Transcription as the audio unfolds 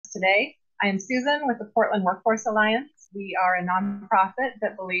today. I am Susan with the Portland Workforce Alliance. We are a nonprofit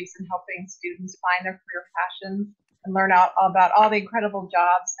that believes in helping students find their career passions and learn out about all the incredible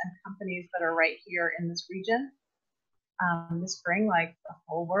jobs and companies that are right here in this region. This spring, like the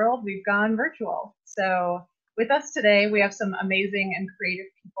whole world, we've gone virtual. So with us today, we have some amazing and creative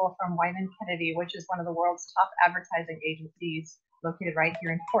people from Wieden+Kennedy, which is one of the world's top advertising agencies located right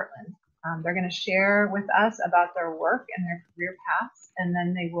here in Portland. They're going to share with us about their work and their career paths, and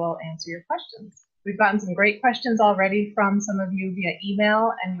then they will answer your questions. We've gotten some great questions already from some of you via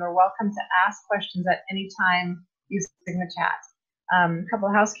email, and you're welcome to ask questions at any time using the chat. A couple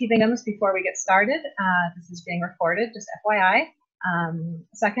of housekeeping items before we get started. This is being recorded, just FYI.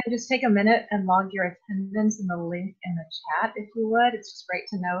 Second, just take a minute and log your attendance in the link in the chat if you would. It's just great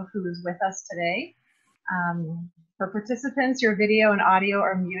to know who is with us today. For participants, your video and audio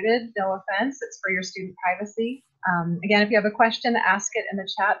are muted. No offense, it's for your student privacy. Again, if you have a question, ask it in the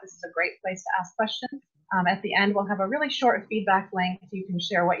chat. This is a great place to ask questions. At the end, we'll have a really short feedback link so you can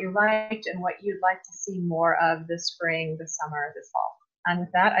share what you liked and what you'd like to see more of this spring, this summer, this fall. And with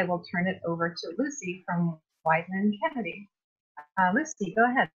that, I will turn it over to Lucy from Wieden+Kennedy. Lucy, go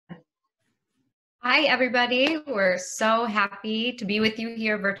ahead. Hi, everybody. We're so happy to be with you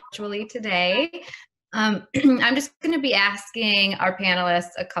here virtually today. I'm just going to be asking our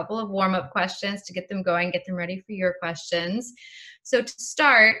panelists a couple of warm-up questions to get them going, get them ready for your questions. So to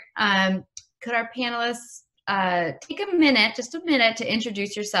start, could our panelists take a minute, just a minute, to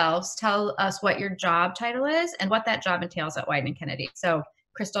introduce yourselves, tell us what your job title is and what that job entails at Wieden+Kennedy. So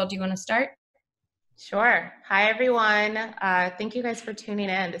Crystal, do you want to start? Sure. Hi, everyone. Thank you guys for tuning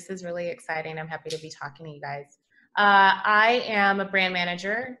in. This is really exciting. I'm happy to be talking to you guys. I am a brand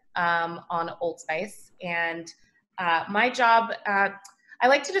manager on Old Spice, and my job, I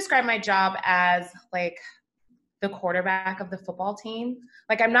like to describe my job as like the quarterback of the football team.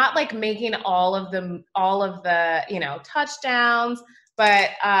 Like, I'm not like making all of the touchdowns,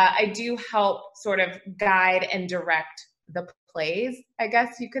 but I do help sort of guide and direct the plays, I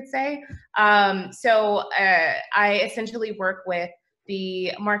guess you could say. So I essentially work with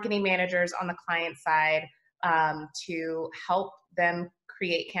the marketing managers on the client side to help them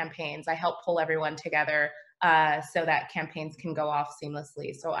create campaigns. I help pull everyone together so that campaigns can go off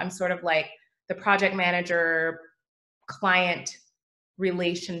seamlessly. So I'm sort of like the project manager, client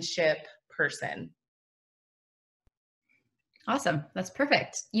relationship person. Awesome. That's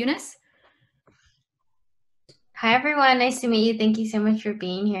perfect. Eunice? Hi, everyone. Nice to meet you. Thank you so much for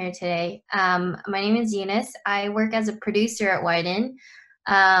being here today. My name is Eunice. I work as a producer at Wieden.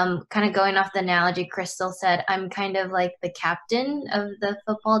 Kind of going off the analogy Crystal said, I'm kind of like the captain of the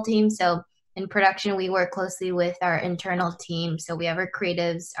football team. So in production, we work closely with our internal team. So we have our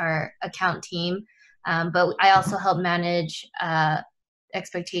creatives, our account team, but I also help manage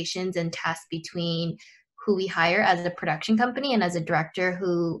expectations and tasks between who we hire as a production company and as a director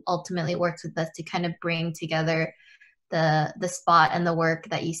who ultimately works with us to kind of bring together the spot and the work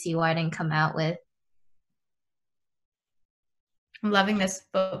that you see Wieden come out with. I'm loving this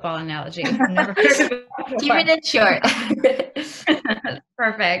football analogy. I've never heard of it before. Keep it short.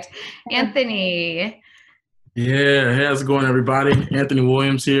 Perfect. Anthony. Yeah, hey, how's it going, everybody? Anthony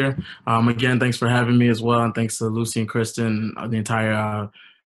Williams here. Again, thanks for having me as well, and thanks to Lucy and Kristen, the entire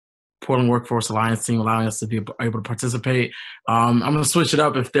Portland Workforce Alliance team, allowing us to be able to participate. I'm going to switch it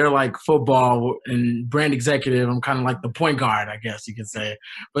up. If they're like football and brand executive, I'm kind of like the point guard, I guess you could say.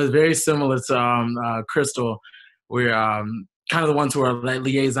 But it's very similar to Crystal. We're kind of the ones who are that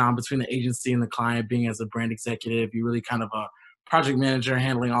liaison between the agency and the client. Being as a brand executive, you're really kind of a project manager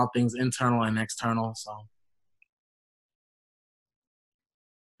handling all things internal and external. So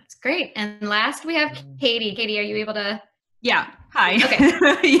That's great. And last we have Katie. Katie, are you able to? Yeah. Hi.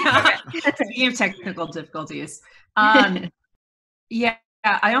 Okay. Yeah. Speaking of technical difficulties. Yeah,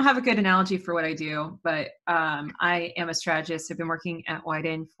 I don't have a good analogy for what I do, but I am a strategist. I've been working at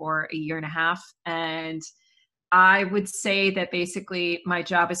Wieden for 1.5 years, and I would say that basically my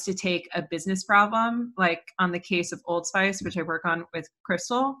job is to take a business problem, like on the case of Old Spice, which I work on with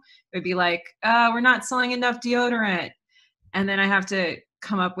Crystal. It would be like, we're not selling enough deodorant. And then I have to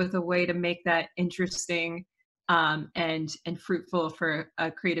come up with a way to make that interesting and fruitful for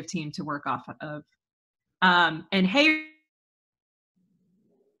a creative team to work off of. And hey.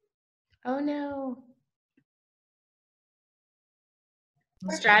 Oh no.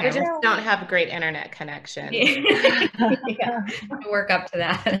 Strategists don't have great internet connection. Yeah, work up to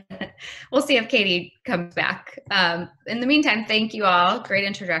that. We'll see if Katie comes back. In the meantime, thank you all. Great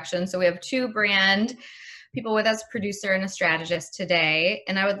introduction. So we have 2 brand people with us, a producer and a strategist today.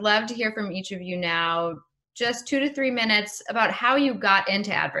 And I would love to hear from each of you now, just 2 to 3 minutes about how you got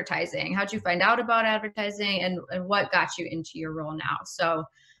into advertising. How'd you find out about advertising, and what got you into your role now? So,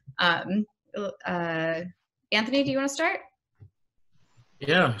 Anthony, do you want to start?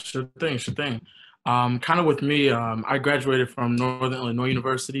 Yeah, sure thing, sure thing. Kind of with me, I graduated from Northern Illinois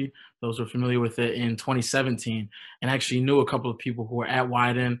University. Those who are familiar with it, in 2017, and actually knew a couple of people who were at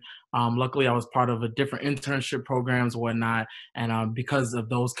Wieden. Luckily, I was part of a different internship programs and whatnot, and because of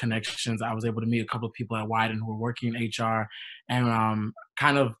those connections, I was able to meet a couple of people at Wieden who were working in HR, and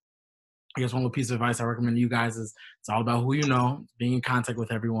kind of, I guess one little piece of advice I recommend to you guys is it's all about who you know, being in contact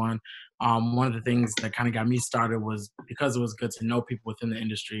with everyone. One of the things that kind of got me started was because it was good to know people within the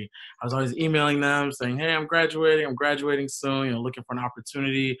industry. I was always emailing them saying, hey, I'm graduating soon, you know, looking for an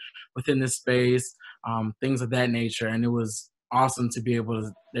opportunity within this space, things of that nature. And it was awesome to be able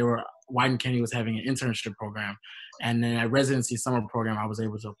to, Wieden+Kennedy was having an internship program. And then at residency summer program, I was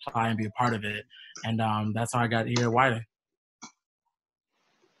able to apply and be a part of it. And that's how I got here at Wieden.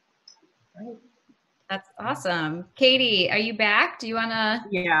 That's awesome. Katie, are you back? Do you want to?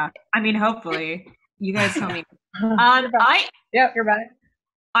 Yeah, I mean, hopefully. You guys tell me. Yep, you're back.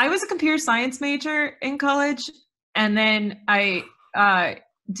 I was a computer science major in college, and then I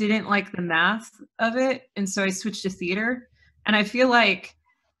didn't like the math of it, and so I switched to theater. And I feel like,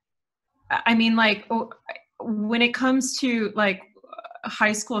 I mean, like, when it comes to like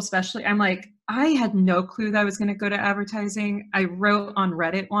high school especially, I'm like, I had no clue that I was going to go to advertising. I wrote on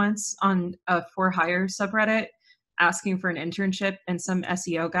Reddit once, on a for hire subreddit, asking for an internship, and some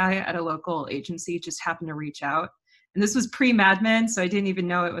SEO guy at a local agency just happened to reach out. And this was pre-Mad Men, so I didn't even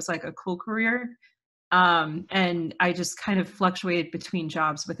know it was like a cool career. And I just kind of fluctuated between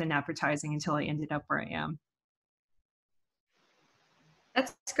jobs within advertising until I ended up where I am.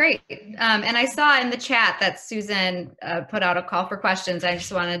 That's great. And I saw in the chat that Susan put out a call for questions. I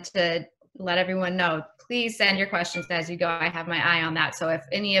just wanted to let everyone know, please send your questions as you go. I have my eye on that. So if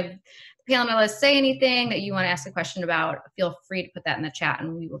any of the panelists say anything that you want to ask a question about, feel free to put that in the chat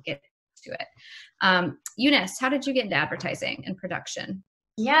and we will get to it. Eunice, how did you get into advertising and production?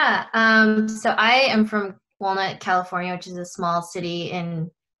 Yeah, so I am from Walnut, California, which is a small city in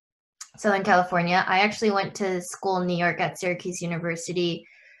Southern California. I actually went to school in New York at Syracuse University.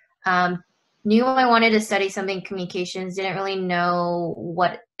 Knew I wanted to study something communications, didn't really know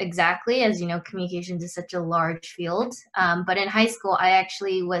what exactly, as you know, communications is such a large field. But in high school, I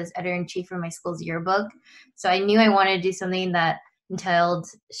actually was editor-in-chief for my school's yearbook. So I knew I wanted to do something that entailed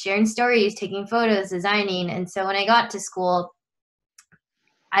sharing stories, taking photos, designing. And so when I got to school,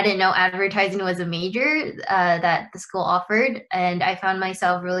 I didn't know advertising was a major that the school offered. And I found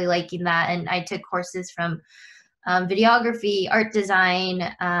myself really liking that. And I took courses from videography, art design,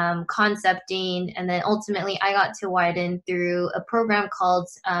 concepting, and then ultimately I got to Wieden through a program called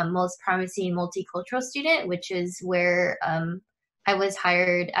Most Promising Multicultural Student, which is where I was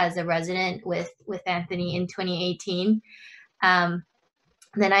hired as a resident with Anthony in 2018.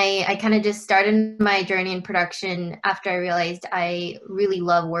 Then I kind of just started my journey in production after I realized I really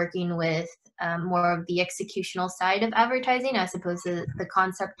love working with more of the executional side of advertising as opposed to the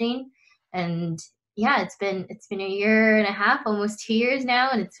concepting. And yeah, it's been a year and a half, almost 2 years now,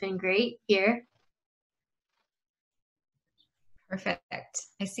 and it's been great here. Perfect.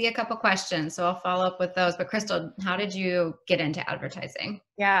 I see a couple questions, so I'll follow up with those. But Crystal, how did you get into advertising?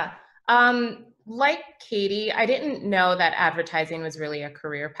 Yeah. Like Katie, I didn't know that advertising was really a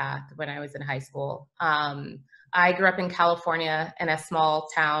career path when I was in high school. I grew up in California in a small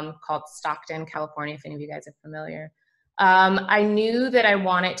town called Stockton, California, if any of you guys are familiar. I knew that I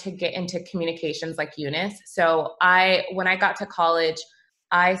wanted to get into communications like Eunice. So when I got to college,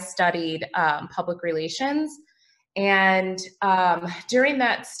 I studied public relations. And during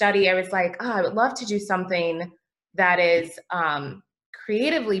that study, I was like, oh, I would love to do something that is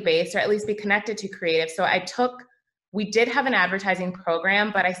creatively based, or at least be connected to creative. So we did have an advertising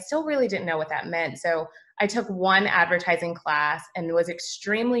program, but I still really didn't know what that meant. So I took one advertising class and was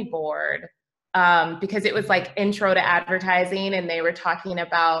extremely bored because it was like intro to advertising, and they were talking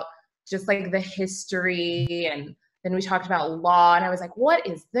about just like the history, and then we talked about law, and I was like, what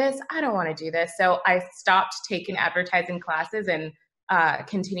is this? I don't want to do this. So I stopped taking advertising classes and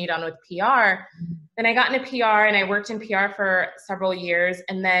continued on with PR. Then I got into PR and I worked in PR for several years.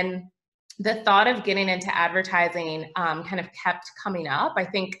 And then the thought of getting into advertising kind of kept coming up. I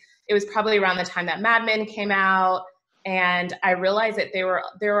think it was probably around the time that Mad Men came out. And I realized that there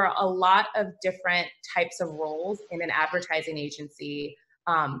were a lot of different types of roles in an advertising agency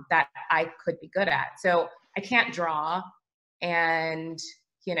that I could be good at. So I can't draw, and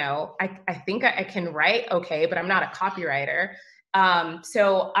I think I can write okay, but I'm not a copywriter.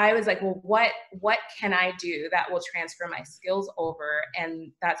 So I was like, well, what can I do that will transfer my skills over?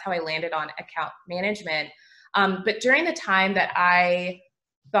 And that's how I landed on account management. But during the time that I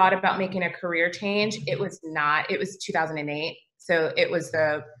thought about making a career change, it was 2008. So it was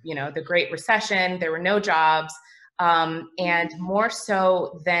the Great Recession. There were no jobs. And more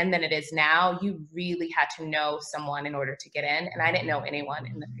so then than it is now, you really had to know someone in order to get in. And I didn't know anyone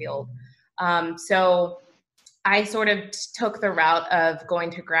in the field. So I sort of took the route of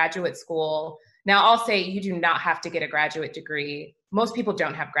going to graduate school. Now I'll say you do not have to get a graduate degree. Most people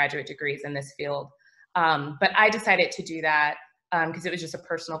don't have graduate degrees in this field. But I decided to do that because it was just a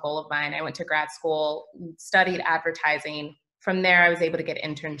personal goal of mine. I went to grad school, studied advertising. From there, I was able to get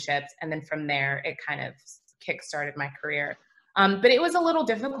internships. And then from there, it kind of kickstarted my career. But it was a little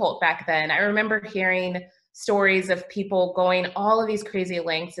difficult back then. I remember hearing stories of people going all of these crazy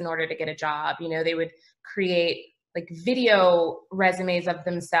lengths in order to get a job. They would create like video resumes of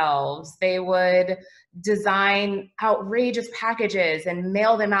themselves. They would design outrageous packages and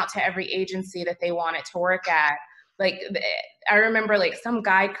mail them out to every agency that they wanted to work at. Like, I remember like some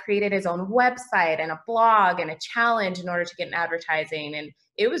guy created his own website and a blog and a challenge in order to get in advertising. And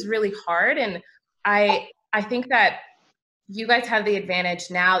it was really hard. And I think that you guys have the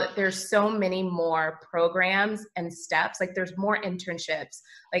advantage now that there's so many more programs and steps. Like, there's more internships.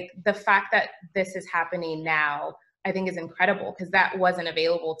 Like, the fact that this is happening now, I think is incredible, because that wasn't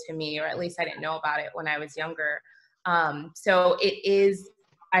available to me, or at least I didn't know about it when I was younger. So it is,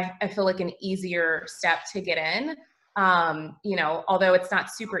 I feel like, an easier step to get in. Although it's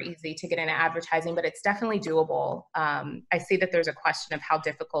not super easy to get into advertising, but it's definitely doable. I see that there's a question of how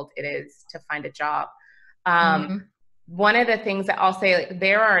difficult it is to find a job. One of the things that I'll say, like,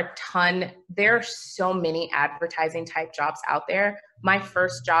 there are so many advertising type jobs out there. My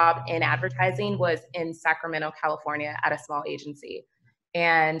first job in advertising was in Sacramento, California at a small agency.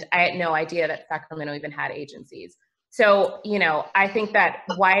 And I had no idea that Sacramento even had agencies. So, I think that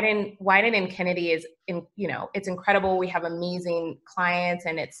Wieden+Kennedy is, it's incredible. We have amazing clients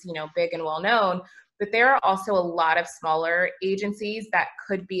and it's, big and well known. But there are also a lot of smaller agencies that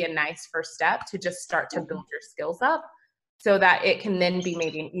could be a nice first step to just start to build your skills up, so that it can then be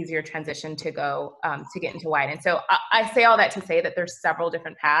maybe an easier transition to go to get into Wieden. So I say all that to say that there's several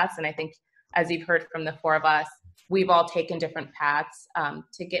different paths. And I think, as you've heard from the four of us, we've all taken different paths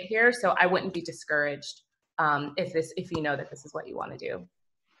to get here. So I wouldn't be discouraged if you know that this is what you want to do.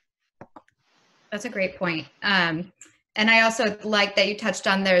 That's a great point. And I also like that you touched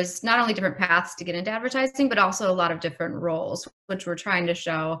on there's not only different paths to get into advertising, but also a lot of different roles, which we're trying to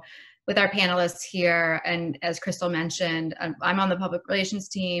show with our panelists here. And as Crystal mentioned, I'm on the public relations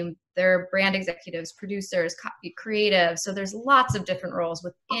team. There are brand executives, producers, copy, creative. So there's lots of different roles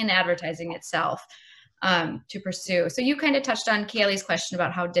within advertising itself to pursue. So you kind of touched on Kaylee's question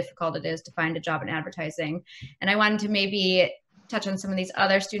about how difficult it is to find a job in advertising. And I wanted to maybe touch on some of these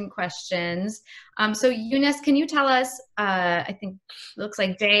other student questions. So Eunice, can you tell us, I think it looks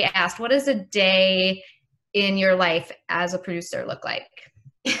like Jay asked, what does a day in your life as a producer look like?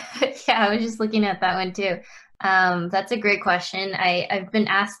 Yeah, I was just looking at that one too. That's a great question. I've been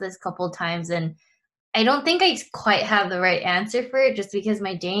asked this a couple of times, and I don't think I quite have the right answer for it, just because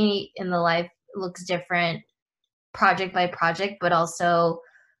my day in the life looks different project by project, but also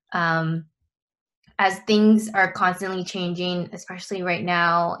as things are constantly changing, especially right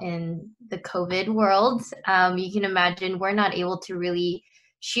now in the COVID world, you can imagine we're not able to really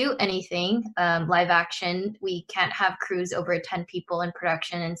shoot anything live action. We can't have crews over 10 people in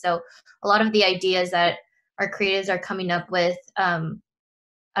production. And so a lot of the ideas that our creatives are coming up with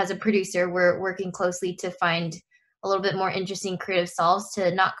as a producer, we're working closely to find a little bit more interesting creative solves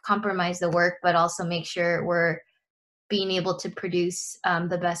to not compromise the work, but also make sure we're being able to produce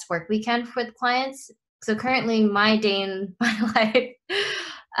the best work we can for the clients. So currently my day in my life,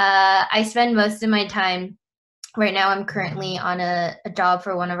 I spend most of my time, right now I'm currently on a job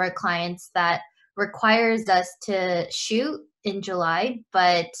for one of our clients that requires us to shoot in July,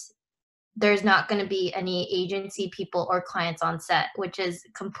 but there's not going to be any agency people or clients on set, which is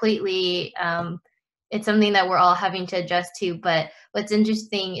completely, it's something that we're all having to adjust to. But what's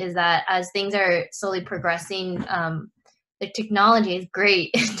interesting is that as things are slowly progressing, the technology is great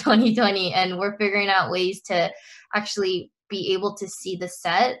in 2020, and we're figuring out ways to actually be able to see the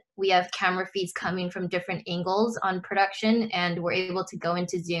set. We have camera feeds coming from different angles on production, and we're able to go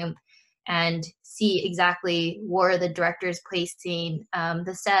into Zoom and see exactly where the director is placing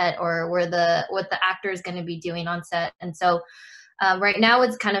the set, or what the actor is going to be doing on set. And so right now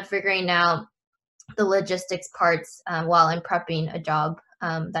it's kind of figuring out the logistics parts while I'm prepping a job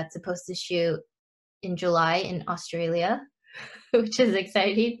that's supposed to shoot in July in Australia. which is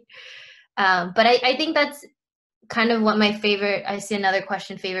exciting. But I think that's kind of what my favorite, I see another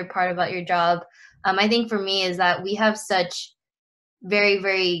question, favorite part about your job. I think for me is that we have such very,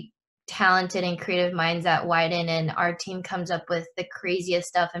 very talented and creative minds at Wieden, and our team comes up with the craziest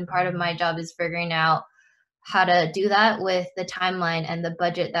stuff. And part of my job is figuring out how to do that with the timeline and the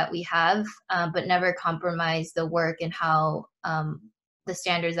budget that we have, but never compromise the work and how the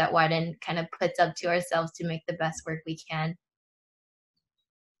standards that Wieden kind of puts up to ourselves to make the best work we can.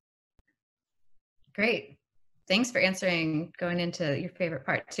 Great. Thanks for answering, going into your favorite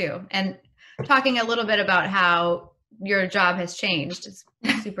part too, and talking a little bit about how your job has changed. It's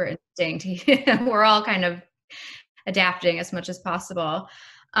super interesting to hear. We're all kind of adapting as much as possible.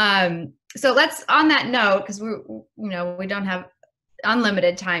 So let's, on that note, because we don't have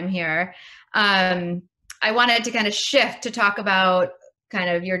unlimited time here. I wanted to kind of shift to talk about kind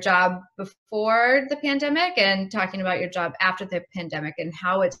of your job before the pandemic and talking about your job after the pandemic and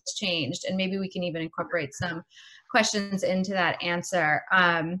how it's changed. And maybe we can even incorporate some questions into that answer.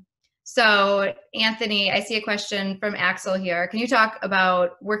 So Anthony, I see a question from Axel here. Can you talk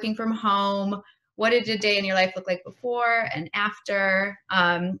about working from home? What did a day in your life look like before and after?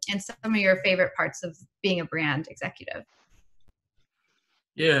 And some of your favorite parts of being a brand executive?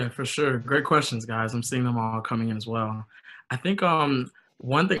 Yeah, for sure. Great questions, guys. I'm seeing them all coming in as well. I think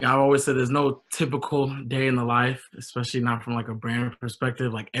one thing I've always said, there's no typical day in the life, especially not from like a brand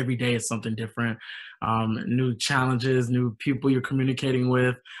perspective. Like every day is something different. New challenges, new people you're communicating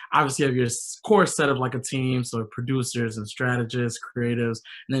with. Obviously you have your core set of like a team, so producers and strategists, creatives,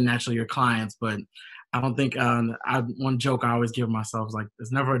 and then naturally your clients. But I don't think, one joke I always give myself is like,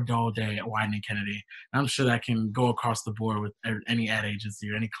 there's never a dull day at Wieden+Kennedy. And I'm sure that can go across the board with any ad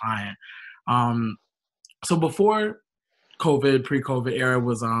agency or any client. So before COVID, pre-COVID era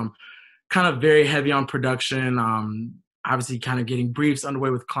was kind of very heavy on production. Obviously kind of getting briefs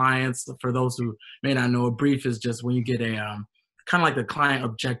underway with clients. For those who may not know, a brief is just when you get a kind of like the client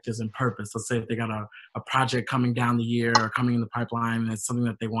objectives and purpose. Let's say if they got a project coming down the year or coming in the pipeline and it's something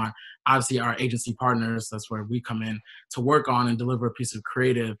that they want, obviously our agency partners, that's where we come in to work on and deliver a piece of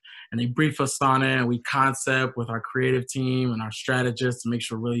creative. And they brief us on it and we concept with our creative team and our strategists to make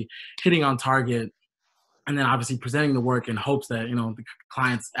sure we're really hitting on target. And then obviously presenting the work in hopes that, the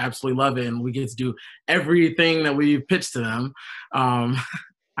clients absolutely love it and we get to do everything that we've pitched to them,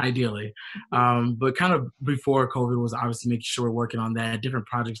 ideally. But kind of before COVID was obviously making sure we're working on that, different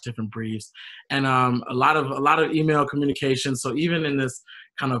projects, different briefs, and a lot of email communication. So even in this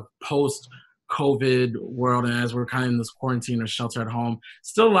kind of post-COVID world, and as we're kind of in this quarantine or shelter at home,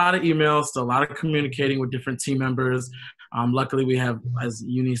 still a lot of emails, still a lot of communicating with different team members. Luckily, we have, as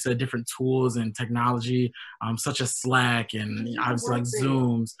Uni said, different tools and technology, such as Slack and obviously like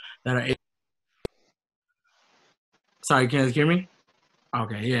Zooms that are. Sorry, can you guys hear me?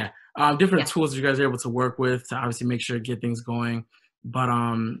 Okay, yeah. Different tools you guys are able to work with to obviously make sure to get things going. But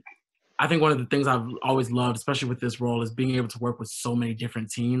I think one of the things I've always loved, especially with this role, is being able to work with so many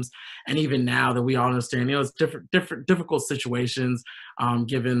different teams. And even now that we all understand, it's difficult situations,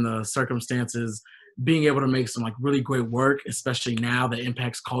 given the circumstances. Being able to make some like really great work, especially now that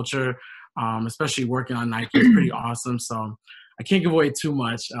impacts culture, especially working on Nike is pretty awesome. So I can't give away too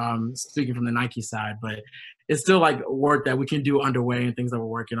much, speaking from the Nike side, but it's still like work that we can do underway and things that we're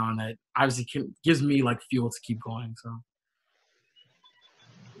working on that obviously gives me like fuel to keep going. So.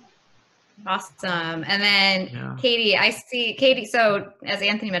 Awesome. And then Katie, I see Katie. So as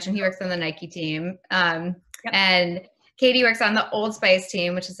Anthony mentioned, he works on the Nike team, and Katie works on the Old Spice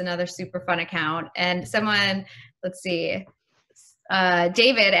team, which is another super fun account. And someone, let's see,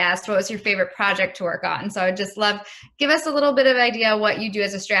 David asked, what was your favorite project to work on? So I'd just love, give us a little bit of idea what you do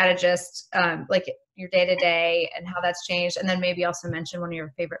as a strategist, like your day-to-day and how that's changed. And then maybe also mention one of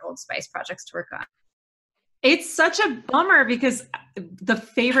your favorite Old Spice projects to work on. It's such a bummer because the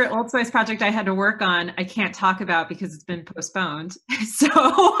favorite Old Spice project I had to work on, I can't talk about because it's been postponed. So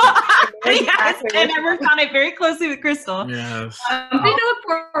yes, and I worked on it very closely with Crystal. Yes. Something to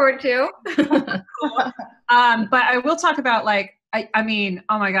look forward to. But I will talk about like, I mean,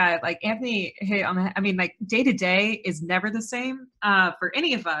 oh my God, like Anthony hit on the, I mean, like day to day is never the same for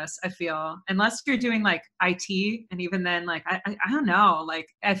any of us, I feel, unless you're doing like IT. And even then, like, I don't know, like,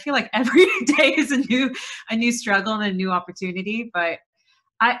 I feel like every day is a new struggle and a new opportunity. But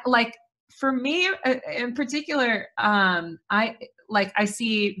for me in particular, I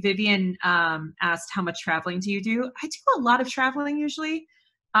see Vivian asked how much traveling do you do? I do a lot of traveling usually.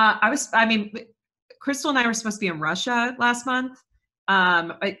 Crystal and I were supposed to be in Russia last month.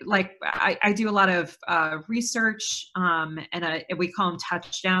 I do a lot of research, and we call them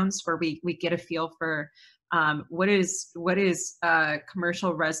touchdowns, where we get a feel for What is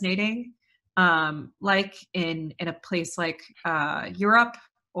commercial resonating like in a place like Europe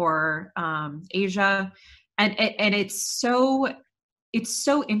or Asia, and it's so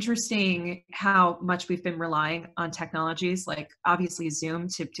interesting how much we've been relying on technologies like obviously Zoom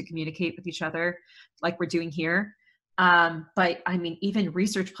to communicate with each other like we're doing here. But I mean, even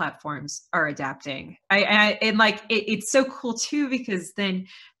research platforms are adapting. It's so cool too, because then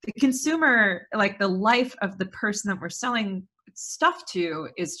the consumer, like the life of the person that we're selling stuff to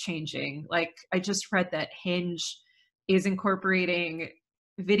is changing. Like I just read that Hinge is incorporating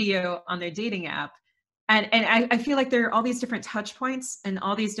video on their dating app. And I feel like there are all these different touch points and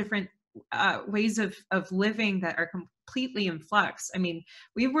all these different ways of living that are completely in flux. I mean,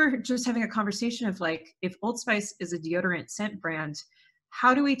 we were just having a conversation of like, if Old Spice is a deodorant scent brand,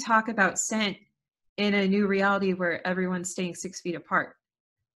 how do we talk about scent in a new reality where everyone's staying 6 feet apart?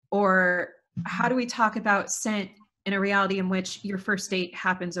 Or how do we talk about scent in a reality in which your first date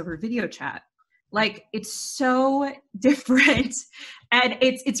happens over video chat? Like, it's so different, and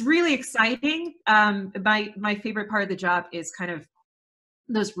it's really exciting. My favorite part of the job is kind of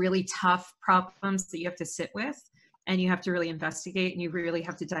those really tough problems that you have to sit with and you have to really investigate and you really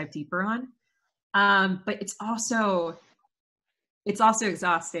have to dive deeper on. But it's also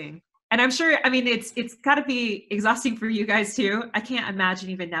exhausting. And I'm sure, I mean, it's gotta be exhausting for you guys too. I can't imagine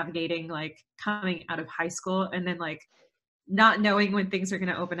even navigating like coming out of high school and then like not knowing when things are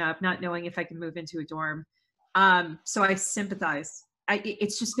going to open up, not knowing if I can move into a dorm. So I sympathize.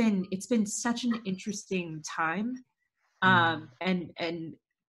 It's been such an interesting time. And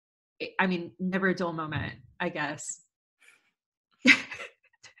I mean, never a dull moment, I guess.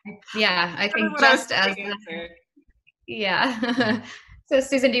 Yeah, I think just as yeah. So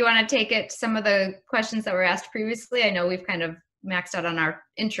Susan, do you want to take it to some of the questions that were asked previously? I know we've kind of maxed out on our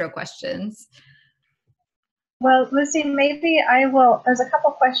intro questions. Well, Lucy, maybe I will. There's a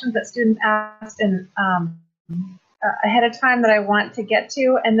couple questions that students asked in ahead of time that I want to get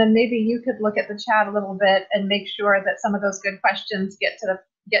to, and then maybe you could look at the chat a little bit and make sure that some of those good questions get to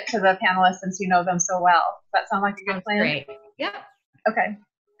the panelists since you know them so well. Does that sound like a good plan? Great. Yeah. Okay.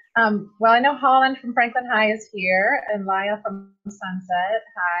 Well, I know Holland from Franklin High is here, and Laya from Sunset.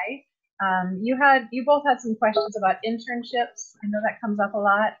 Hi. You both had some questions about internships. I know that comes up a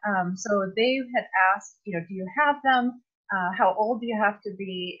lot. So they had asked, do you have them? How old do you have to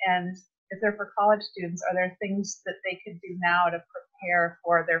be? And if they're for college students, are there things that they could do now to prepare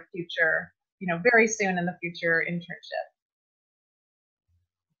for their future, very soon in the future internship?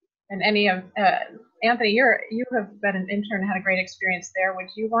 And any of, Anthony, you have been an intern, had a great experience there. Would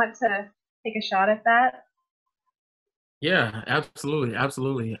you want to take a shot at that? Yeah, absolutely,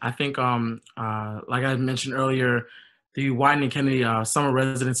 absolutely. I think, like I mentioned earlier, the Wieden+Kennedy summer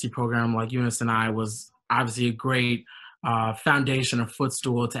residency program, like Eunice and I, was obviously a great foundation or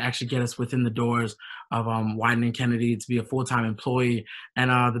footstool to actually get us within the doors of Wieden+Kennedy to be a full-time employee. And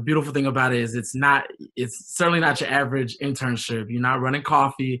the beautiful thing about it is it's certainly not your average internship. You're not running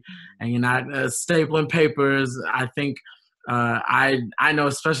coffee and you're not stapling papers. I think I know,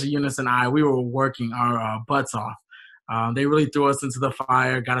 especially Eunice and I, we were working our butts off. They really threw us into the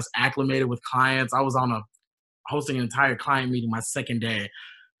fire, got us acclimated with clients. I was hosting an entire client meeting my second day.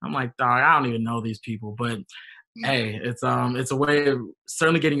 I'm like, dog, I don't even know these people, but hey, it's a way of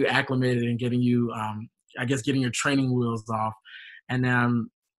certainly getting you acclimated and getting you, I guess, getting your training wheels off. And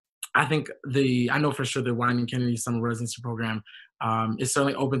I think I know for sure the Wieden+Kennedy summer residency program is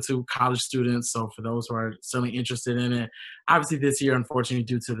certainly open to college students. So for those who are certainly interested in it, obviously this year, unfortunately,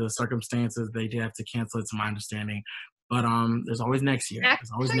 due to the circumstances, they did have to cancel it, to my understanding. But there's always next year.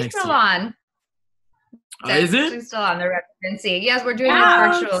 There's always next still year. On. Is it? It's still on the residency. Yes, we're doing it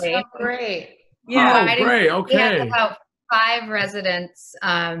virtually. So great. Yeah. Oh, great. Okay. We have about 5 residents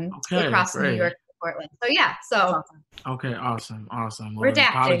across New York and Portland. So yeah, so. Okay, awesome. Well, we're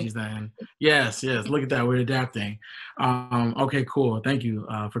adapting. Apologies then. Yes. Look at that. We're adapting. Okay, cool. Thank you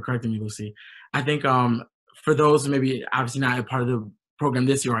for correcting me, Lucy. I think for those who maybe obviously not a part of the program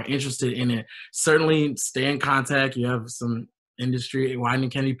this year are interested in it, certainly stay in contact. You have some industry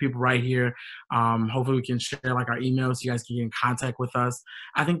Wieden+Kennedy people right here. Hopefully we can share like our emails so you guys can get in contact with us.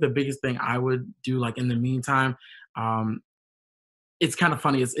 I think the biggest thing I would do like in the meantime, it's kind of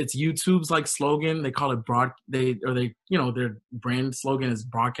funny. It's YouTube's like slogan. They call it their brand slogan is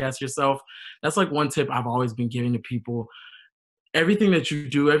broadcast yourself. That's like one tip I've always been giving to people. Everything that you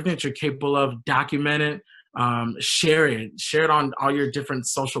do, everything that you're capable of, document it. Share it on all your different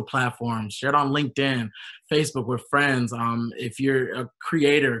social platforms. Share it on LinkedIn, Facebook with friends. If you're a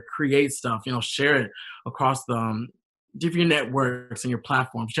creator, create stuff. Share it across the networks and your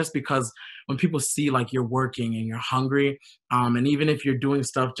platforms, just because when people see like you're working and you're hungry, and even if you're doing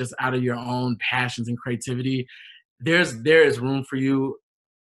stuff just out of your own passions and creativity, there is room for you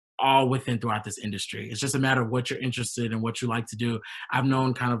all within throughout this industry. It's just a matter of what you're interested in, what you like to do. I've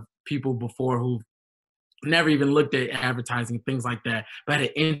known kind of people before who never even looked at advertising, things like that, but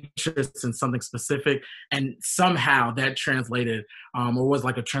had an interest in something specific, and somehow that translated or was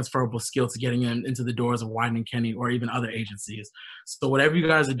like a transferable skill to getting into the doors of Wieden+Kennedy or even other agencies. So whatever you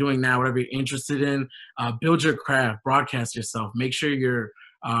guys are doing now, whatever you're interested in, build your craft, broadcast yourself, make sure you're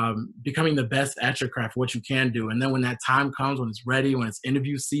becoming the best at your craft, what you can do. And then when that time comes, when it's ready, when it's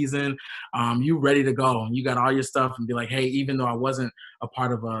interview season, you ready to go. And you got all your stuff and be like, hey, even though I wasn't a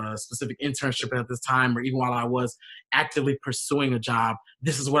part of a specific internship at this time, or even while I was actively pursuing a job,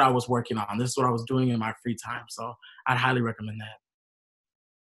 this is what I was working on. This is what I was doing in my free time. So I'd highly recommend that.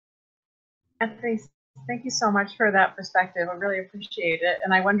 Anthony, thank you so much for that perspective. I really appreciate it.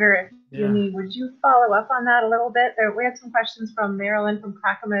 And I wonder if, Yumi, would you follow up on that a little bit? We had some questions from Marilyn from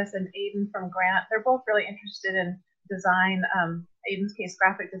Clackamas and Aiden from Grant. They're both really interested in design, Aiden's case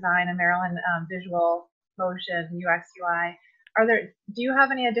graphic design, and Marilyn visual motion, UX, UI. Do you have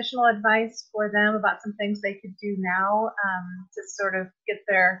any additional advice for them about some things they could do now to sort of get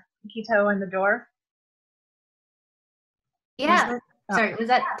their toe in the door? Yeah. Sorry, was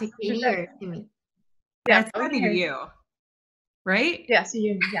that to Katie or to me? Yeah, it's to you, right? Yeah, so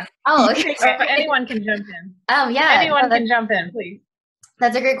you, yeah. Oh, okay. Anyone can jump in. Yeah. Anyone can jump in, please.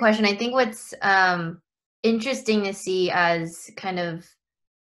 That's a great question. I think what's interesting to see as kind of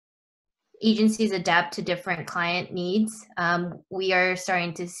agencies adapt to different client needs, we are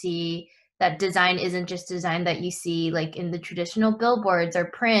starting to see that design isn't just design that you see like in the traditional billboards or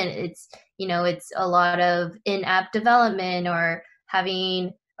print. It's, it's a lot of in-app development or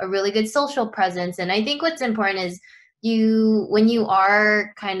having a really good social presence. And I think what's important is when you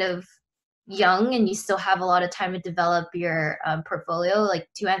are kind of young and you still have a lot of time to develop your portfolio, like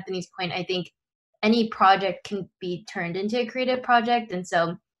to Anthony's point, I think any project can be turned into a creative project. And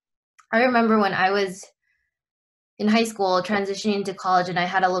so I remember when I was in high school transitioning into college and I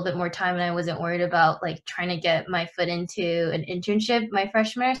had a little bit more time and I wasn't worried about like trying to get my foot into an internship my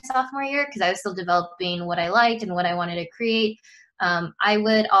freshman or sophomore year, because I was still developing what I liked and what I wanted to create. I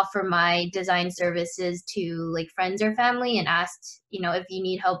would offer my design services to like friends or family and asked, if you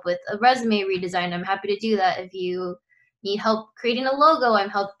need help with a resume redesign, I'm happy to do that. If you need help creating a logo,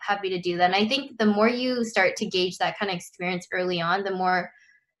 I'm happy to do that. And I think the more you start to gauge that kind of experience early on, the more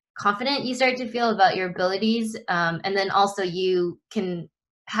confident you start to feel about your abilities. And then also you can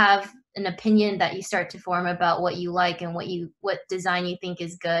have an opinion that you start to form about what you like and what design you think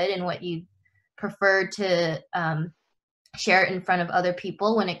is good and what you prefer to share it in front of other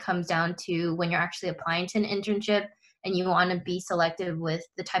people when it comes down to when you're actually applying to an internship and you want to be selective with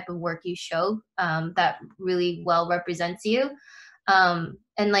the type of work you show that really well represents you. And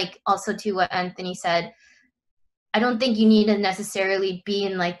like also to what Anthony said, I don't think you need to necessarily be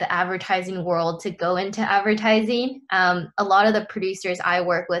in like the advertising world to go into advertising. A lot of the producers I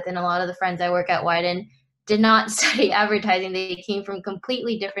work with and a lot of the friends I work at Wieden did not study advertising. They came from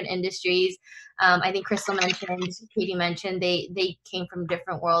completely different industries. I think Crystal mentioned, Katie mentioned, they came from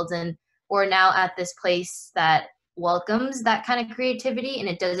different worlds, and we're now at this place that welcomes that kind of creativity, and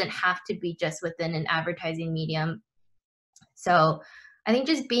it doesn't have to be just within an advertising medium. So I think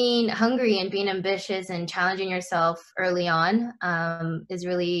just being hungry and being ambitious and challenging yourself early on is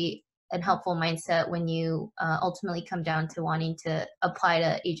really a helpful mindset when you ultimately come down to wanting to apply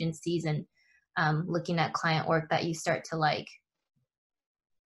to agencies and looking at client work that you start to like.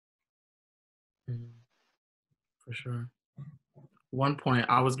 For sure. One point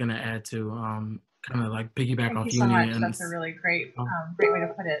I was going to add to kind of like piggyback off Thank you so much. and that's a really great way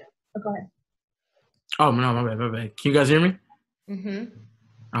to put it. Oh, go ahead. Oh, no, my bad. Can you guys hear me?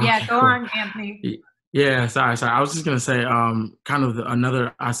 Mm-hmm. Okay, Yeah, go cool. on, Anthony. Yeah, sorry. I was just gonna say, kind of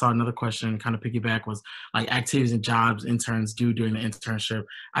I saw another question, kind of piggyback, was like activities and jobs interns do during the internship.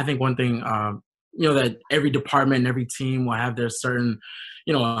 I think one thing, that every department and every team will have their certain,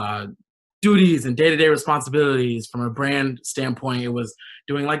 duties and day-to-day responsibilities. From a brand standpoint, it was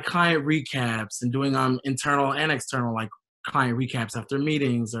doing like client recaps and doing internal and external like client recaps after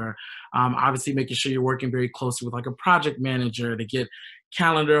meetings, or obviously making sure you're working very closely with like a project manager to get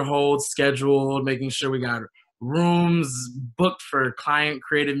calendar holds scheduled, making sure we got rooms booked for client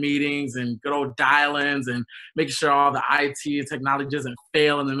creative meetings and good old dial-ins, and making sure all the IT technology doesn't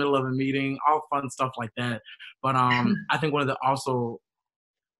fail in the middle of a meeting, all fun stuff like that. But I think one of the also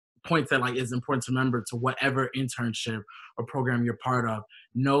points that like is important to remember to whatever internship or program you're part of.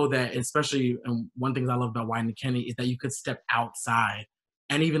 Know that, especially, and one thing I love about Wieden+Kennedy is that you could step outside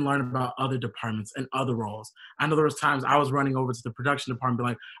and even learn about other departments and other roles. I know there was times I was running over to the production department, be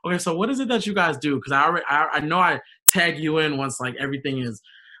like, okay, so what is it that you guys do? Because I know I tag you in once like everything is,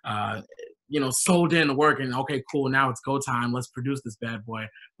 sold in to work, and okay, cool, now it's go time. Let's produce this bad boy.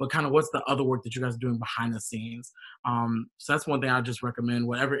 But kind of what's the other work that you guys are doing behind the scenes? So that's one thing I just recommend.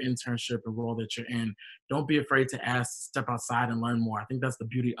 Whatever internship or role that you're in, don't be afraid to ask, step outside and learn more. I think that's the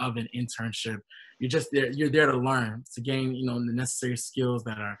beauty of an internship. You're there to learn, to gain, the necessary skills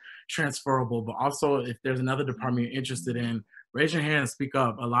that are transferable. But also, if there's another department you're interested in, raise your hand and speak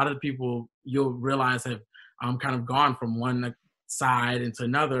up. A lot of the people you'll realize have kind of gone from one side into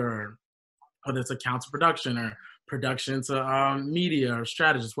another, or whether it's accounts production or production to media or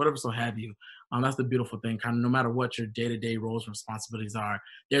strategists, whatever so have you. That's the beautiful thing. Kind of no matter what your day-to-day roles and responsibilities are,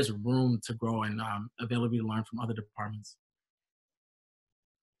 there's room to grow and availability to learn from other departments.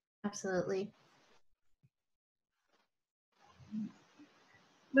 Absolutely.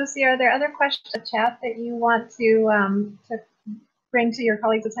 Lucy, are there other questions in the chat that you want to bring to your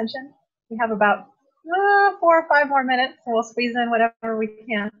colleagues' attention? We have about 4 or 5 more minutes, so we'll squeeze in whatever we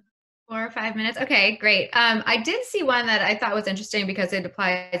can. 4 or 5 minutes. Okay, great. I did see one that I thought was interesting because it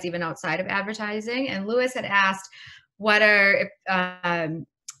applies even outside of advertising. And Lewis had asked, have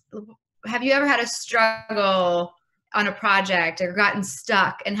you ever had a struggle on a project or gotten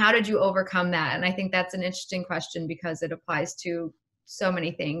stuck, and how did you overcome that? And I think that's an interesting question because it applies to so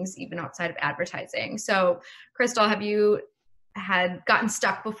many things, even outside of advertising. So Crystal, have you had gotten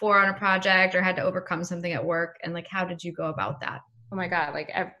stuck before on a project or had to overcome something at work? And like, how did you go about that? Oh my God,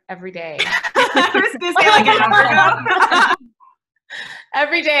 like every day. I was going to say like an hour ago.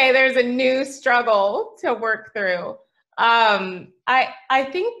 Every day there's a new struggle to work through. I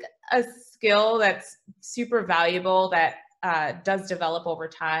think a skill that's super valuable that does develop over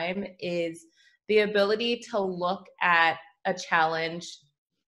time is the ability to look at a challenge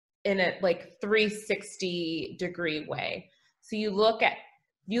in a like 360-degree way. So you look at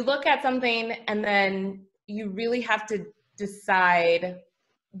something, and then you really have to decide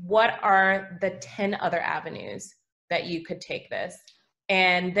what are the 10 other avenues that you could take this,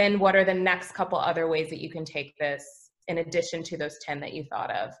 and then what are the next couple other ways that you can take this in addition to those 10 that you thought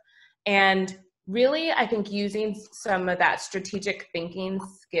of. And really, I think using some of that strategic thinking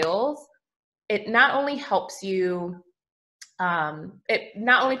skills, it not only helps you, it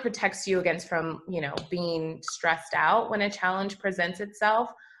not only protects you against from, being stressed out when a challenge presents itself,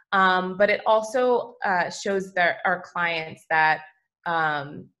 but it also shows our clients that,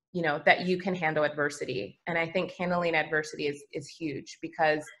 that you can handle adversity. And I think handling adversity is huge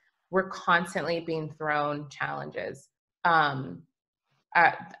because we're constantly being thrown challenges. There's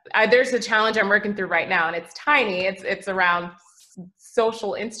a challenge I'm working through right now, and it's tiny. It's around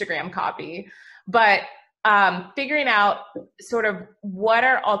social Instagram copy, but figuring out sort of what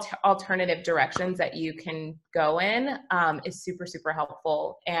are alternative directions that you can go in is super, super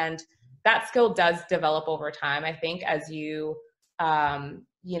helpful. And that skill does develop over time, I think, as you,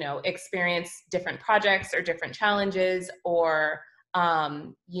 experience different projects or different challenges, or,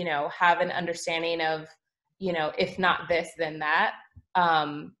 have an understanding of, if not this, then that.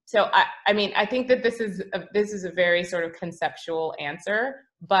 So I think that this is a very sort of conceptual answer,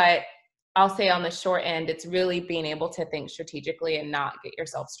 but I'll say on the short end, it's really being able to think strategically and not get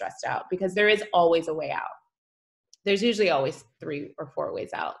yourself stressed out, because there is always a way out. There's usually always 3 or 4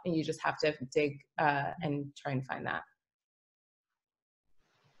 ways out, and you just have to dig and try and find that.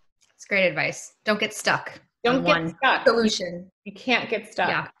 It's great advice. Don't get stuck. Don't get stuck. Solution. You can't get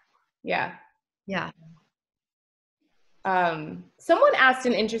stuck. Yeah. Someone asked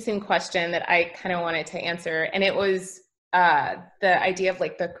an interesting question that I kind of wanted to answer, and it was the idea of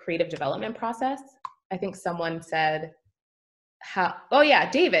like the creative development process. I think someone said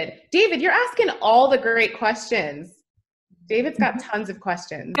David, you're asking all the great questions. David's got tons of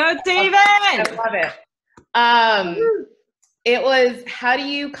questions. Go, David! I love it. It was, how do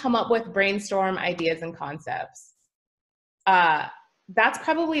you come up with brainstorm ideas and concepts? That's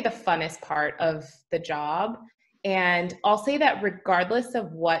probably the funnest part of the job. And I'll say that regardless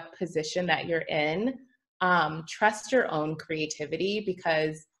of what position that you're in, trust your own creativity,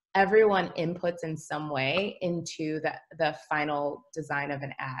 because everyone inputs in some way into the final design of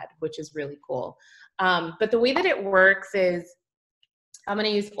an ad, which is really cool. But the way that it works is, I'm going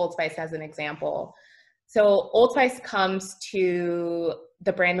to use Old Spice as an example. So Old Spice comes to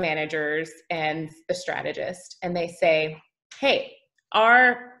the brand managers and the strategist, and they say, hey,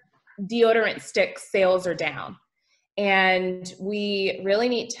 our deodorant stick sales are down. And we really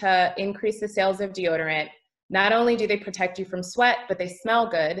need to increase the sales of deodorant. Not only do they protect you from sweat, but they smell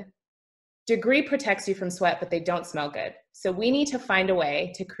good. Degree protects you from sweat, but they don't smell good. So we need to find a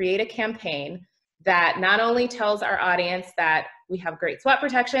way to create a campaign that not only tells our audience that we have great sweat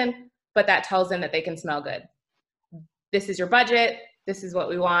protection, but that tells them that they can smell good. This is your budget. This is what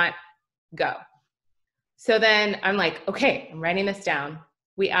we want. Go. So then I'm like, okay, I'm writing this down.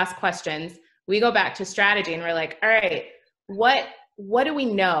 We ask questions. We go back to strategy and we're like, all right, what do we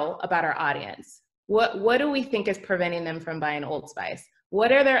know about our audience? What do we think is preventing them from buying Old Spice?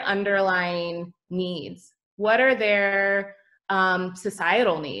 What are their underlying needs? What are their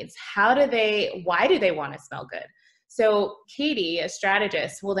societal needs? Why do they want to smell good? So Katie, a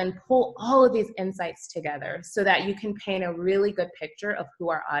strategist, will then pull all of these insights together so that you can paint a really good picture of who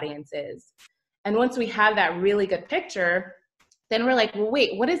our audience is. And once we have that really good picture, then we're like, well,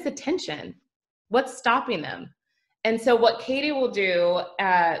 wait, what is the tension? What's stopping them? And so what Katie will do,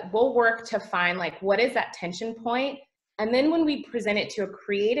 we'll work to find like, what is that tension point? And then when we present it to a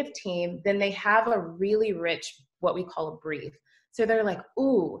creative team, then they have a really rich, what we call a brief. So they're like,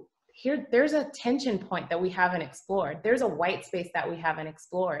 ooh, there's a tension point that we haven't explored. There's a white space that we haven't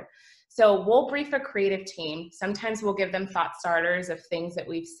explored. So we'll brief a creative team. Sometimes we'll give them thought starters of things that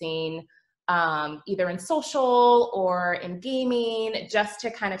we've seen either in social or in gaming, just to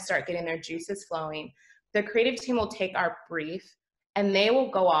kind of start getting their juices flowing. The creative team will take our brief and they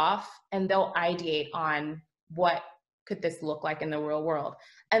will go off and they'll ideate on what could this look like in the real world.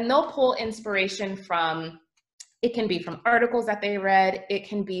 And they'll pull inspiration from, it can be from articles that they read, it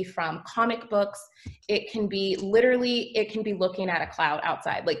can be from comic books, it can be looking at a cloud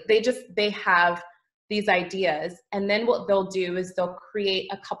outside. Like they have these ideas, and then what they'll do is they'll create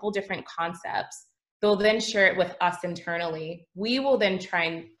a couple different concepts. They'll then share it with us internally. We will then try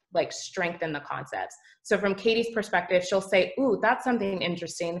and like strengthen the concepts. So from Katie's perspective, she'll say, ooh, that's something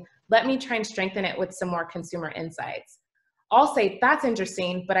interesting. Let me try and strengthen it with some more consumer insights. I'll say, that's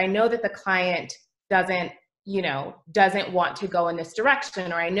interesting, but I know that the client doesn't want to go in this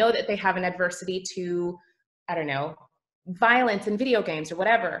direction, or I know that they have an adversity to, I don't know, violence in video games or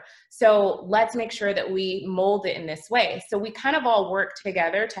whatever. So let's make sure that we mold it in this way. So we kind of all work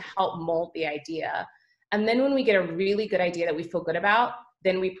together to help mold the idea. And then when we get a really good idea that we feel good about,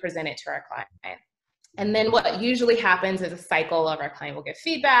 then we present it to our client. And then what usually happens is a cycle of our client will give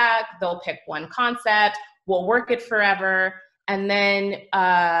feedback, they'll pick one concept, we'll work it forever, and then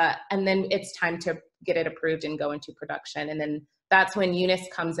it's time to get it approved and go into production. And then that's when Eunice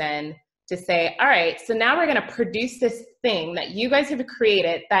comes in to say, all right, so now we're gonna produce this thing that you guys have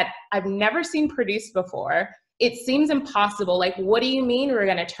created that I've never seen produced before. It seems impossible. Like, what do you mean we're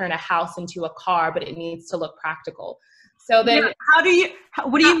gonna turn a house into a car, but it needs to look practical? So then what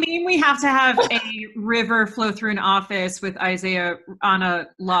do you mean we have to have a river flow through an office with Isaiah on a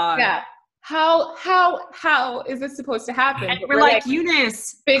log? Yeah. How is this supposed to happen? And we're like,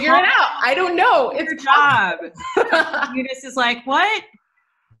 Eunice, figure it out. I don't know. It's your job. Eunice is like, what?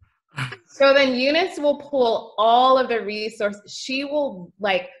 So then Eunice will pull all of the resources. She will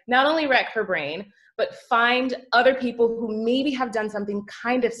like not only wreck her brain, but find other people who maybe have done something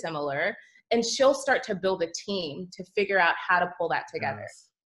kind of similar. And she'll start to build a team to figure out how to pull that together. Yes.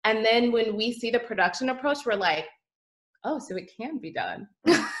 And then when we see the production approach, we're like, oh, so it can be done.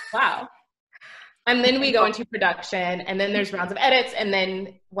 Wow. And then we go into production, and then there's rounds of edits. And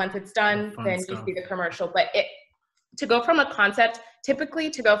then once it's done, then you see the commercial. But to go from a concept, typically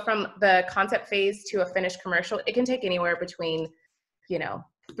to go from the concept phase to a finished commercial, it can take anywhere between,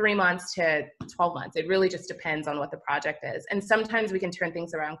 3 months to 12 months. It really just depends on what the project is. And sometimes we can turn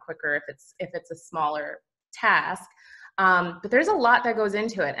things around quicker if it's a smaller task. But there's a lot that goes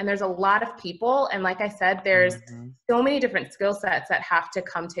into it, and there's a lot of people. And like I said, there's so many different skill sets that have to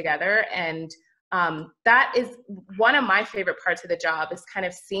come together. And that is one of my favorite parts of the job, is kind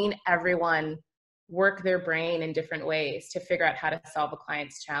of seeing everyone work their brain in different ways to figure out how to solve a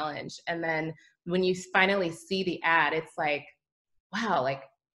client's challenge. And then when you finally see the ad, it's like, wow, like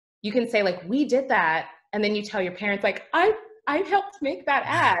you can say like, we did that. And then you tell your parents like, I helped make that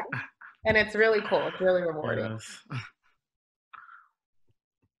ad. And it's really cool. It's really rewarding. Yes.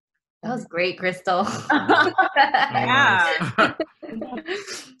 That was great, Crystal. Yeah.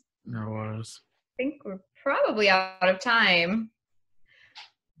 There was. I think we're probably out of time.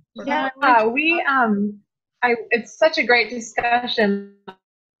 Yeah, it's such a great discussion. I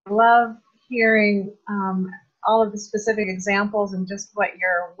love hearing all of the specific examples and just what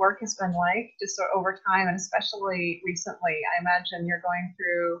your work has been like just over time, and especially recently. I imagine you're going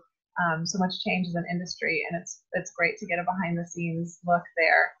through so much change as an industry, and it's great to get a behind the scenes look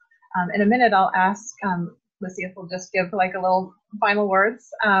there. In a minute, I'll ask Lucy will just give like a little final words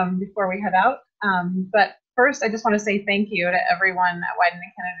before we head out. But first, I just want to say thank you to everyone at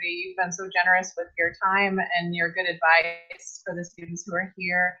Wieden+Kennedy. You've been so generous with your time and your good advice for the students who are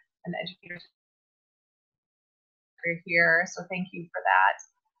here and the educators who are here. So thank you for that.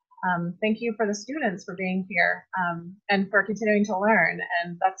 Thank you for the students for being here and for continuing to learn.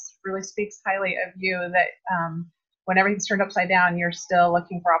 And that really speaks highly of you that when everything's turned upside down, you're still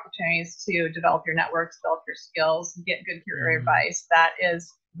looking for opportunities to develop your networks, develop your skills, get good career advice. That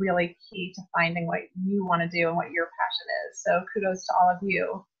is really key to finding what you want to do and what your passion is. So kudos to all of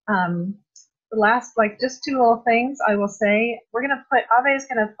you. The last, just two little things I will say. Ave's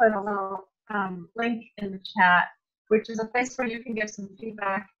going to put a little link in the chat, which is a place where you can give some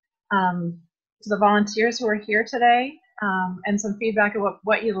feedback to the volunteers who are here today, and some feedback of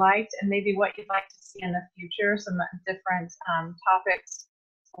what you liked and maybe what you'd like to see in the future, some different topics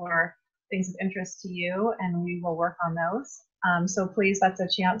or things of interest to you, and we will work on those. So please, that's a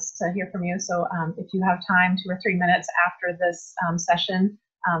chance to hear from you. So if you have time, 2 or 3 minutes after this session,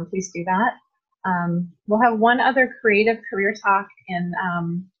 please do that. We'll have one other creative career talk in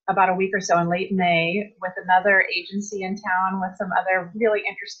about a week or so in late May with another agency in town with some other really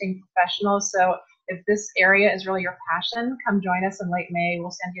interesting professionals. So if this area is really your passion, come join us in late May.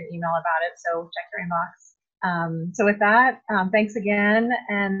 We'll send you an email about it, so check your inbox. So with that, thanks again.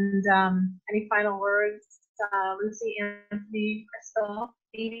 And any final words, Lucy, Anthony, Crystal,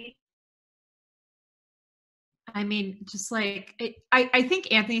 Katie? I mean, just I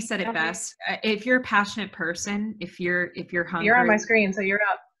think Anthony said it best. If you're a passionate person, if you're hungry, you're on my screen, so you're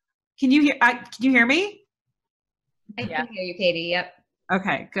up. Can you hear me? I can hear you, Katie. Yep.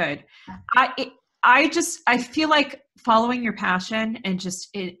 Okay, good. I feel like following your passion and just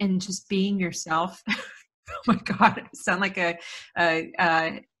being yourself. Oh my God, I sound like a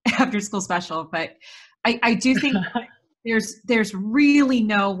after school special, but I do think there's really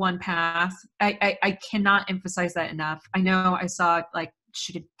no one path. I cannot emphasize that enough. I know I saw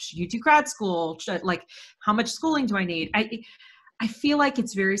should you do grad school? How much schooling do I need? I feel like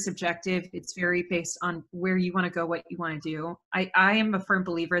it's very subjective. It's very based on where you want to go, what you want to do. I am a firm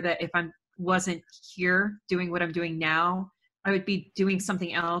believer that if I wasn't here doing what I'm doing now, I would be doing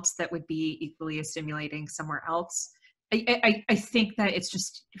something else that would be equally as stimulating somewhere else. I think that it's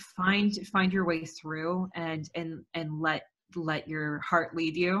just find your way through and let your heart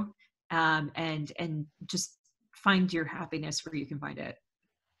lead you, and just find your happiness where you can find it.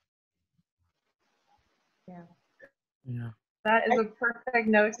 Yeah. That is a perfect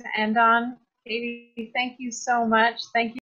note to end on. Katie, thank you so much. Thank you.